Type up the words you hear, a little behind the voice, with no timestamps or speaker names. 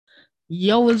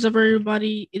Yo, what's up,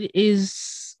 everybody? It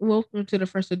is welcome to the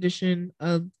first edition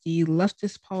of the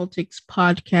Leftist Politics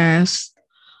podcast.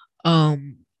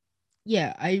 Um,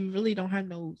 yeah, I really don't have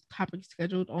no topics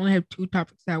scheduled. I only have two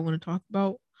topics that I want to talk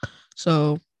about.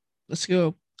 So let's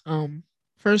go. Um,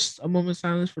 First, a moment of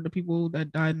silence for the people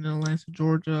that died in Atlanta,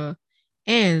 Georgia,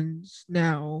 and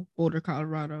now Boulder,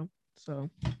 Colorado. So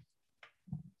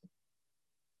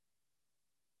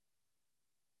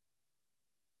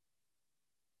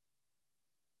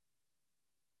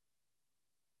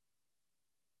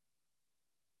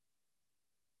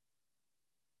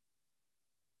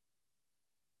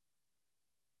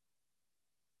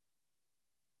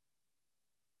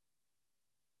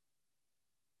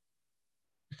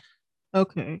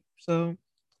okay, so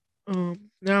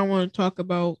now I want to talk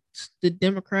about the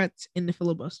Democrats and the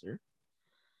filibuster.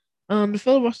 The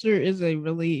filibuster is a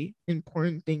really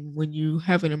important thing when you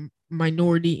have a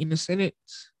minority in the Senate.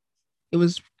 It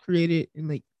was created in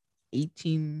like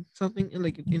 18 something,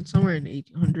 like in somewhere in the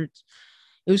 1800s.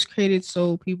 It was created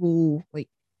so people like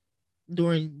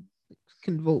during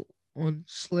can vote on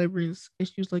slavery and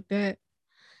issues like that,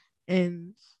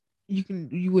 and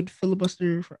you would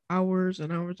filibuster for hours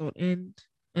and hours on end.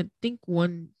 I think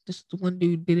one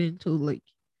dude did it until like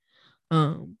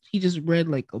he just read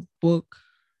like a book,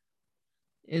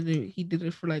 and he did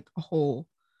it for like a whole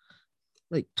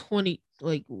like 20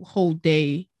 like whole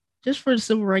day just for the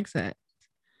Civil Rights Act.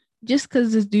 Just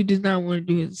because this dude did not want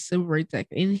to do his Civil Rights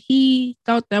Act, and he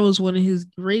thought that was one of his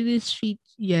greatest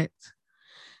feats yet.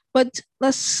 But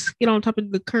let's get on top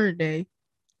of the current day.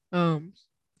 Um,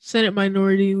 Senate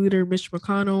Minority Leader Mitch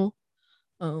McConnell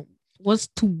um wants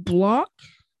to block,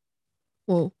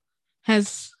 well,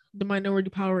 has the minority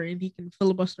power and he can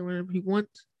filibuster whenever he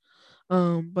wants.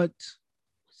 But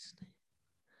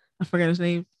I forgot his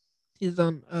name. He's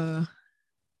on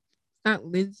not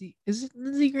Lindsey. Is it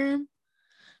Lindsey Graham?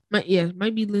 It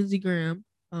might be Lindsey Graham.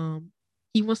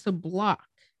 He wants to block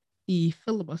the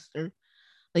filibuster.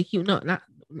 Like he no, not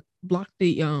block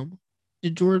the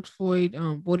George Floyd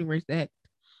Voting Rights Act,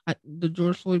 the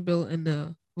George Floyd bill and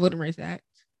the Voting Rights Act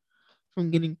from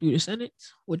getting through the Senate,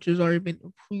 which has already been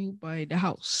approved by the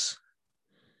House.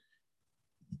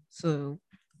 So,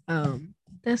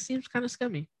 that seems kind of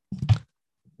scummy.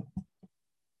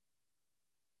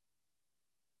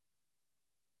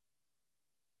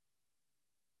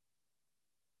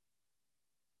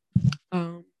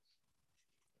 Um,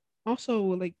 Also,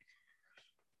 like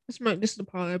this is the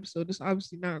pilot episode. This is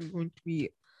obviously not going to be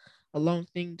a long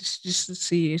thing, just to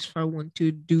see if I want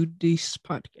to do these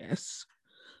podcasts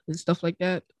and stuff like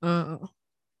that. I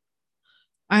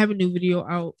have a new video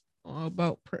out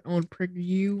about on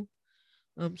PragerU.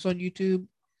 It's on YouTube.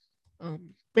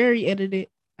 Very edited.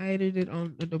 I edited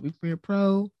on Adobe Premiere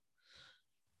Pro,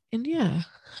 and yeah,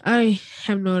 I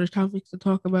have no other topics to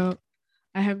talk about.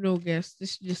 I have no guests.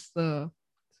 This is just the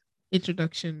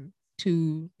introduction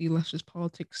to the leftist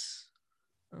politics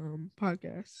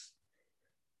podcast.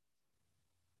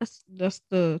 That's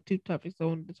the two topics I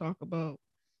wanted to talk about.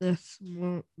 That's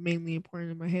more mainly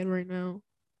important in my head right now.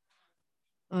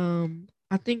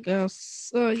 I think yeah,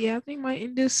 I think I might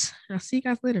end this. I'll see you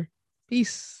guys later.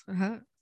 Peace. Uh-huh.